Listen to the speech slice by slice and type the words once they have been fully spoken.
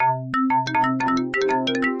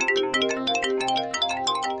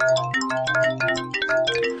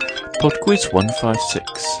PodQuiz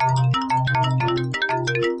 156.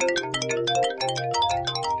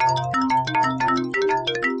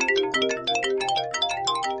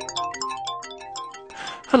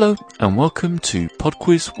 Hello and welcome to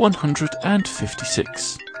PodQuiz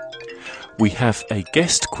 156. We have a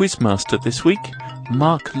guest quizmaster this week.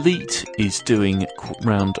 Mark Leet is doing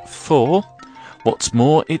round 4. What's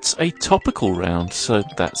more, it's a topical round, so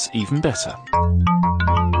that's even better.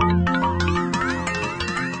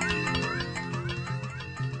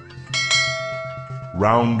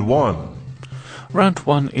 Round 1. Round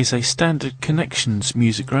 1 is a standard connections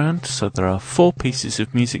music round, so there are 4 pieces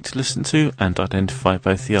of music to listen to and identify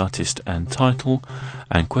both the artist and title,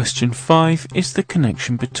 and question 5 is the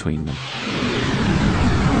connection between them.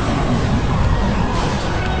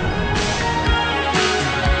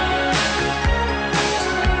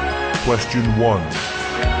 Question 1.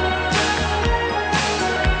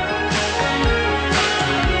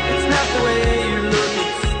 It's not the way you look,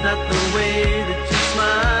 it's not the way that you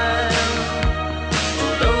smile.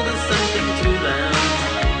 Although there's something to learn,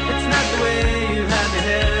 it's not the way you have your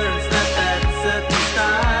hair, it's not that certain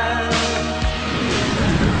style.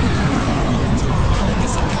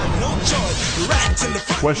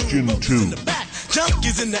 Question 2.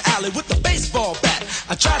 Junkies in the alley with the baseball bat.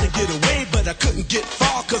 I tried to get away, but I couldn't get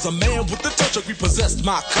far, cause a man with a tow truck repossessed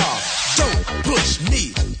my car. Don't push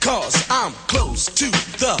me, cause I'm close to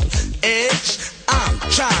the edge. I'm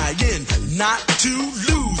trying not to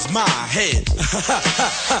lose my head.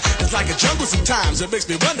 It's like a jungle sometimes, it makes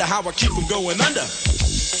me wonder how I keep from going under.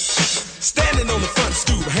 Standing on the front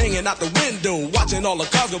stoop, hanging out the window, watching all the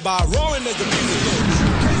cars go by, roaring as the music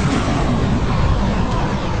goes.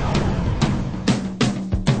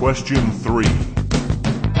 Question 3.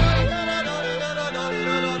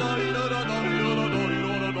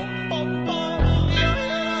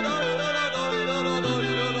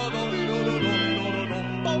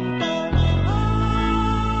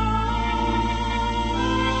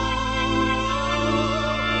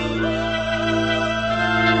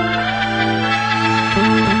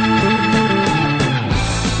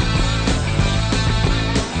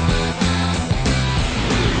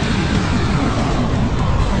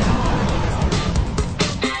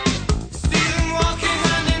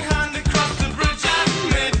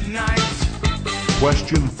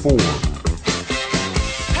 Question 4.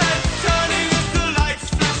 Heads turning as the lights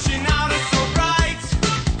flashing out, it's so bright.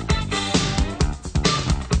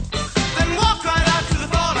 Then walk right out to the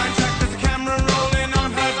fall line track. There's a camera rolling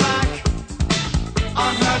on her back.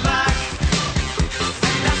 On her back.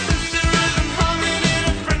 And that sister rhythm humming in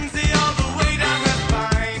a frenzy all the way down her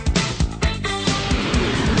spine.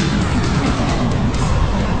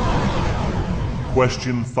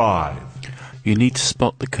 Question 5. You need to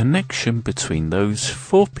spot the connection between those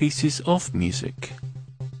 4 pieces of music.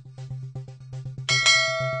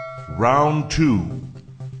 Round 2.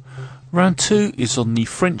 Round 2 is on the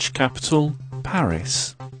French capital,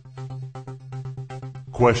 Paris.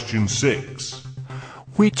 Question 6.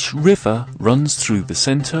 Which river runs through the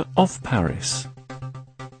centre of Paris?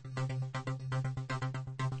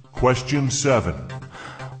 Question 7.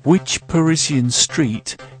 Which Parisian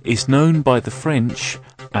street is known by the French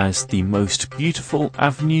as the most beautiful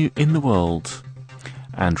avenue in the world,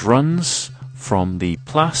 and runs from the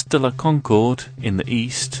Place de la Concorde in the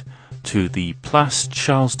east to the Place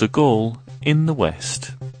Charles de Gaulle in the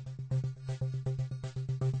west?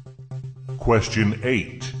 Question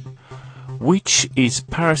 8. Which is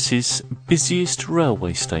Paris's busiest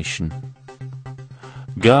railway station?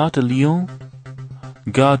 Gare de Lyon,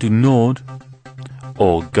 Gare du Nord,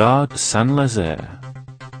 or Gare de Saint-Lazare?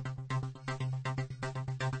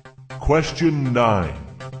 Question 9.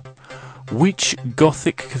 Which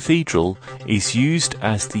Gothic cathedral is used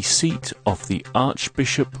as the seat of the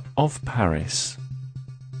Archbishop of Paris?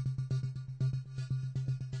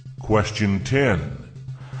 Question 10.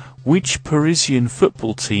 Which Parisian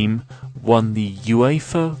football team won the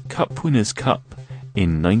UEFA Cup Winners' Cup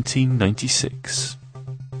in 1996?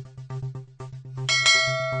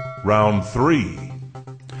 Round 3.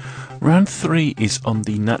 Round 3 is on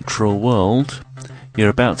the natural world. You're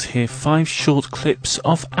about to hear 5 short clips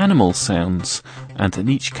of animal sounds, and in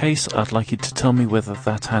each case I'd like you to tell me whether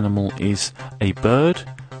that animal is a bird,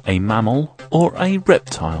 a mammal, or a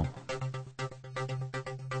reptile.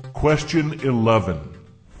 Question 11.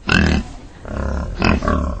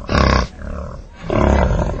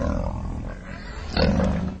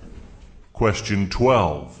 Question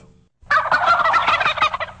 12.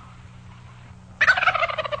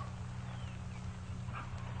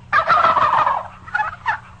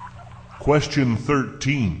 Question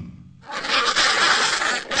 13.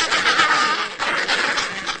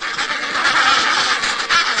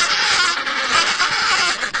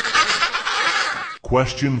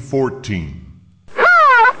 Question 14.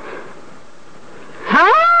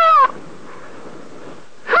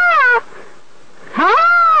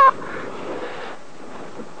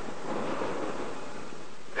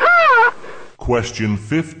 Question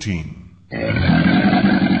 15.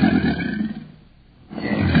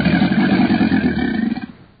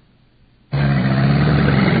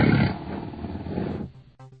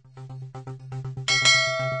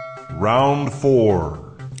 Round 4.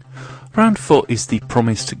 Round 4 is the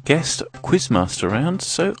promised guest quizmaster round,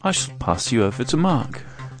 so I shall pass you over to Mark.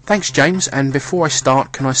 Thanks, James, and before I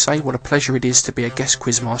start, can I say what a pleasure it is to be a guest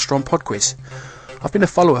quizmaster on PodQuiz. I've been a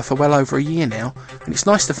follower for well over a year now, and it's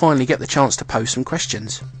nice to finally get the chance to pose some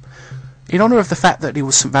questions. In honour of the fact that it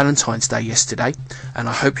was St Valentine's Day yesterday, and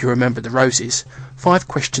I hope you remember the roses, 5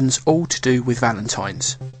 questions all to do with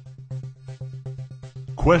Valentine's.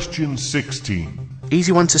 Question 16.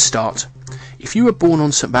 Easy one to start. If you were born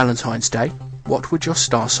on St Valentine's Day, what would your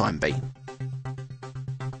star sign be?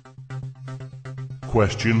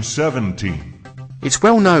 Question 17. It's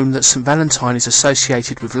well known that St Valentine is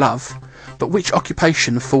associated with love, but which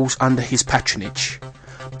occupation falls under his patronage?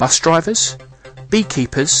 Bus drivers,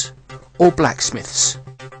 beekeepers, or blacksmiths?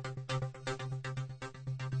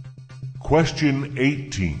 Question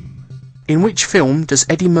 18. In which film does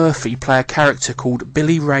Eddie Murphy play a character called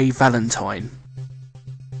Billy Ray Valentine?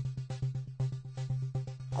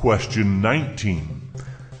 Question 19.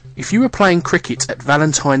 If you were playing cricket at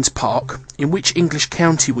Valentine's Park, in which English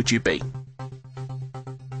county would you be?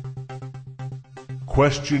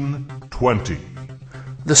 Question 20.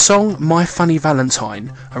 The song My Funny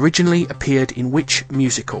Valentine originally appeared in which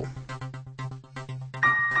musical?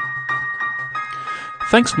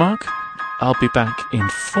 Thanks, Mark. I'll be back in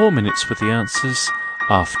 4 minutes with the answers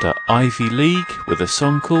after Ivy League with a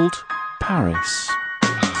song called Paris.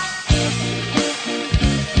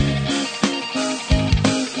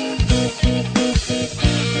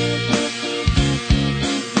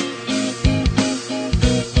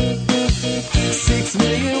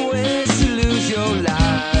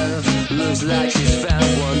 Like she's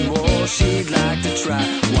found one more she'd like to try.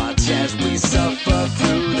 Watch as we suffer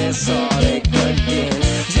through this heartache again.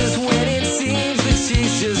 Just when it seems that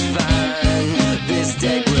she's just fine, this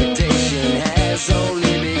degradation has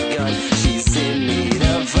only begun. She's in need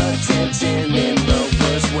of attention in the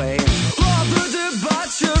worst way. All the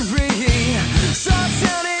debauchery starts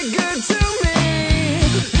sounding good to me.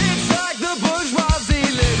 It's like the bourgeoisie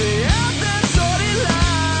living out their sordid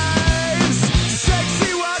lives.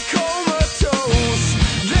 Sexy white comatose,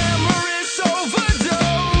 glamorous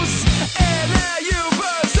overdose, and now you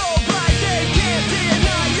burn so bright they can't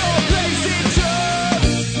deny your place in time.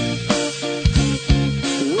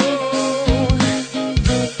 Whoa,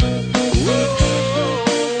 whoa,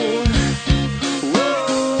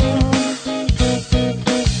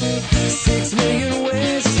 6 million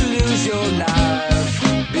ways to lose your life.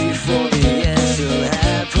 Before the end, she'll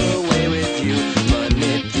have her way with you.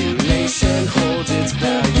 Manipulation holds its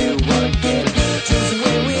value again. Just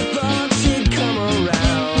when we thought she'd come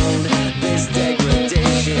around, this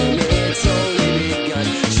degradation, it's only begun.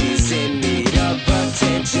 She's in need of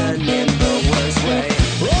attention in the worst way.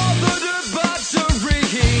 All the debauchery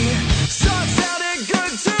starts sounding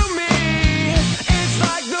good to me. It's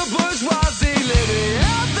like the bourgeoisie living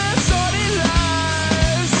out their sordid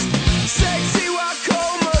lives. Sexy while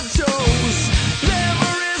comatose,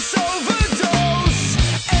 glamorous overdose,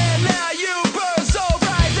 and now you burn so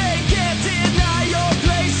bright they can't deny your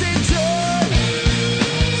place in time.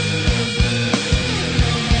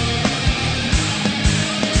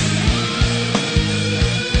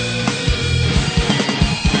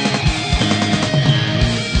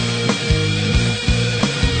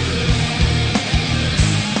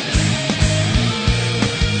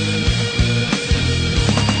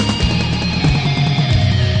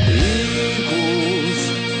 Equals,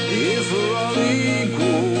 if we're all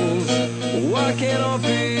equals, why can't all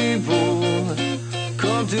people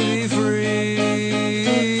come to be free?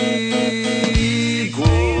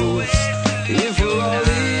 Equals, if we're all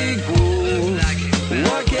equals,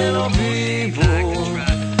 why can't all people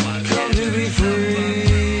come to be free?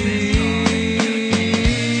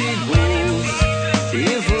 Equals,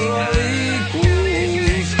 if we're all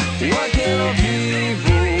equals, why can't all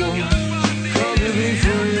people come to be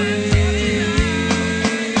free?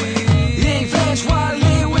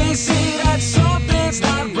 Eventually we see that something's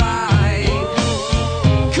not right.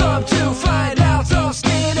 Come to find out the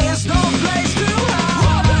skin is no place to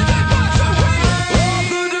hide. All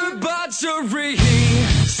the debauchery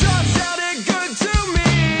starts sounding good to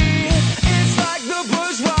me. It's like the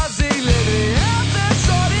bourgeoisie living out their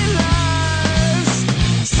sordid lives.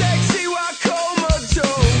 Sexy while comatose,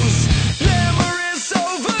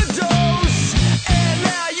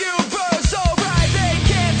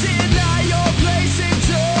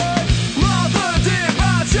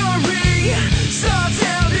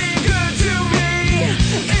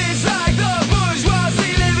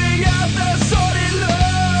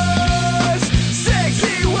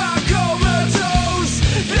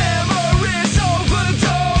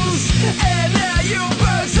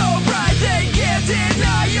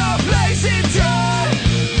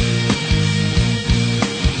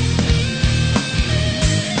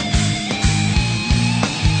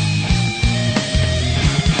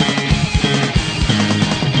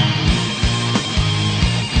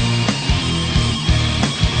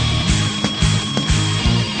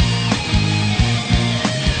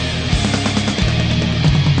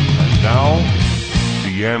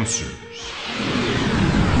 the answers.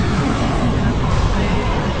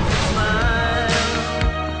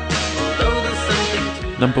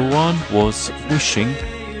 Number 1 was Wishing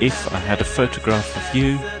If I Had a Photograph of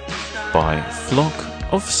You by Flock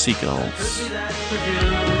of Seagulls. If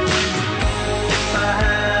I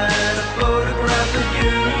had a photograph of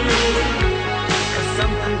you, or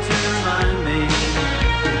something to remind me,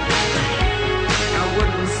 I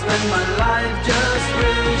wouldn't spend my life just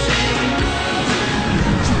wishing.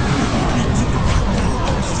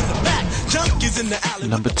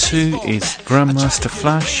 Number 2 is Grandmaster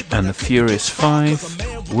Flash and the Furious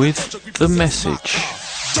 5 with The Message.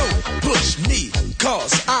 Don't push me,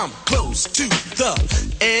 cause I'm close to the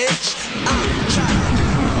edge. I'm trying.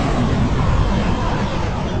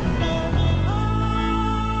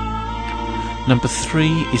 Number 3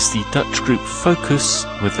 is the Dutch group Focus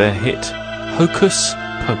with their hit Hocus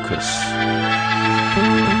Pocus.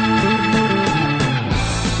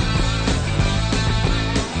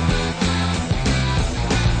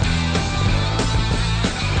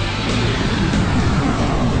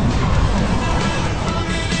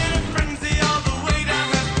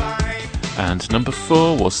 And number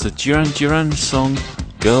 4 was the Duran Duran song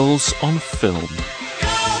Girls on Film.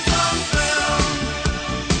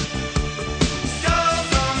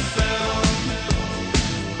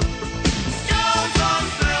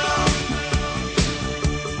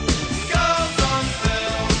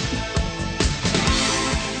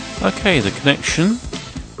 Okay, the connection.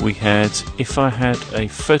 We had If I Had a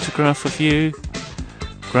Photograph of You,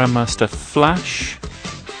 Grandmaster Flash,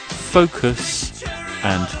 Focus,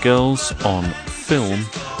 and Girls on Film.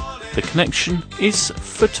 The connection is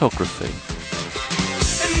photography.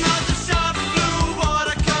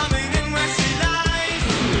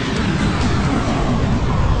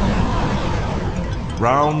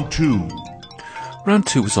 Round 2. Round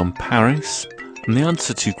 2 was on Paris, and the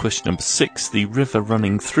answer to question number 6, the river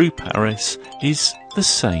running through Paris, is the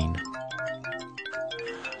Seine.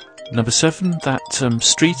 Number 7, that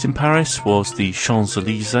street in Paris was the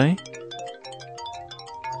Champs-Élysées.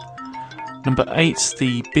 Number 8,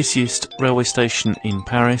 the busiest railway station in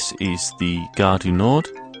Paris is the Gare du Nord.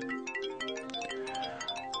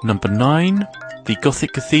 Number 9, the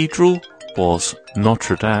Gothic cathedral was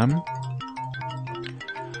Notre Dame.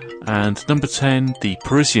 And number 10, the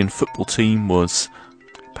Parisian football team was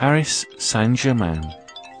Paris Saint-Germain.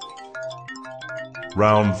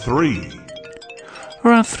 Round 3.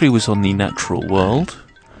 Round 3 was on the natural world.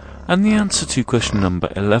 And the answer to question number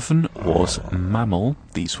 11 was mammal.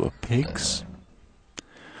 These were pigs.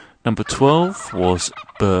 Number 12 was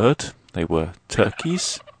bird. They were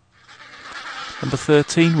turkeys. Number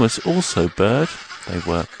 13 was also bird. They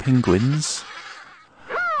were penguins.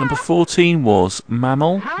 Number 14 was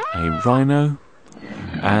mammal, a rhino.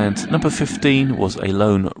 And number 15 was a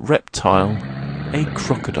lone reptile, a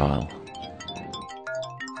crocodile.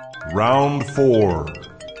 Round 4.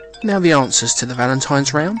 Now the answers to the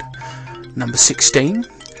Valentine's round. Number 16.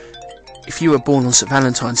 If you were born on St.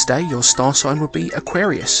 Valentine's Day, your star sign would be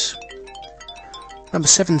Aquarius. Number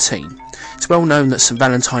 17. It's well known that St.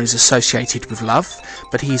 Valentine is associated with love,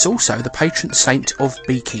 but he is also the patron saint of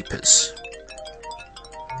beekeepers.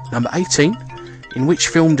 Number 18. In which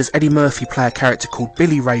film does Eddie Murphy play a character called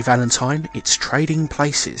Billy Ray Valentine? It's Trading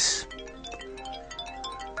Places.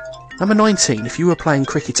 Number 19. If you were playing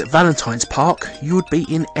cricket at Valentine's Park, you would be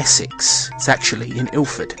in Essex. It's actually in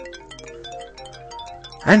Ilford.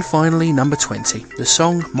 And finally, number 20. The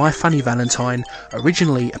song My Funny Valentine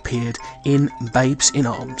originally appeared in Babes in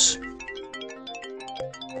Arms.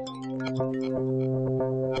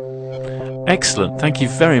 Excellent. Thank you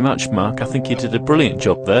very much, Mark. I think you did a brilliant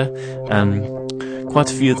job there.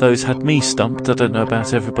 Quite a few of those had me stumped. I don't know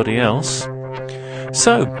about everybody else.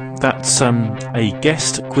 So, that's a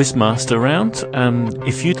guest quizmaster round.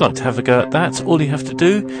 If you'd like to have a go at that, all you have to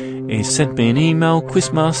do is send me an email,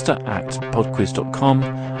 quizmaster@podquiz.com,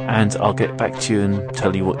 and I'll get back to you and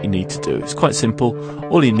tell you what you need to do. It's quite simple.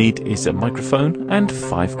 All you need is a microphone and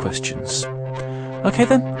 5 questions. Okay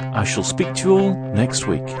then, I shall speak to you all next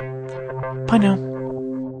week. Bye now.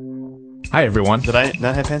 Hi everyone. Did I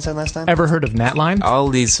not have hand sign last time? Ever heard of Natline? All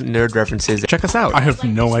these nerd references. Check us out. I have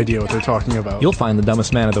no idea what they're talking about. You'll find the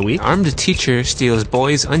dumbest man of the week. Armed teacher steals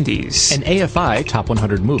boys' undies. An AFI Top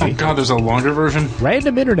 100 movie. Oh god, there's a longer version?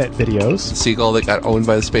 Random internet videos. Seagull that got owned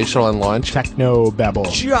by the space shuttle on launch. Techno babble.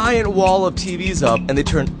 Giant wall of TVs up, and they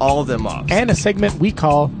turn all of them off. And a segment we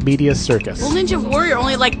call Media Circus. Well, Ninja Warrior,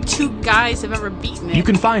 only like 2 guys have ever beaten it. You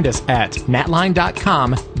can find us at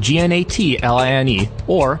natline.com, GNATLINE,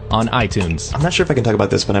 or on iTunes. I'm not sure if I can talk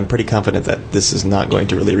about this, but I'm pretty confident that this is not going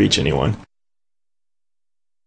to really reach anyone.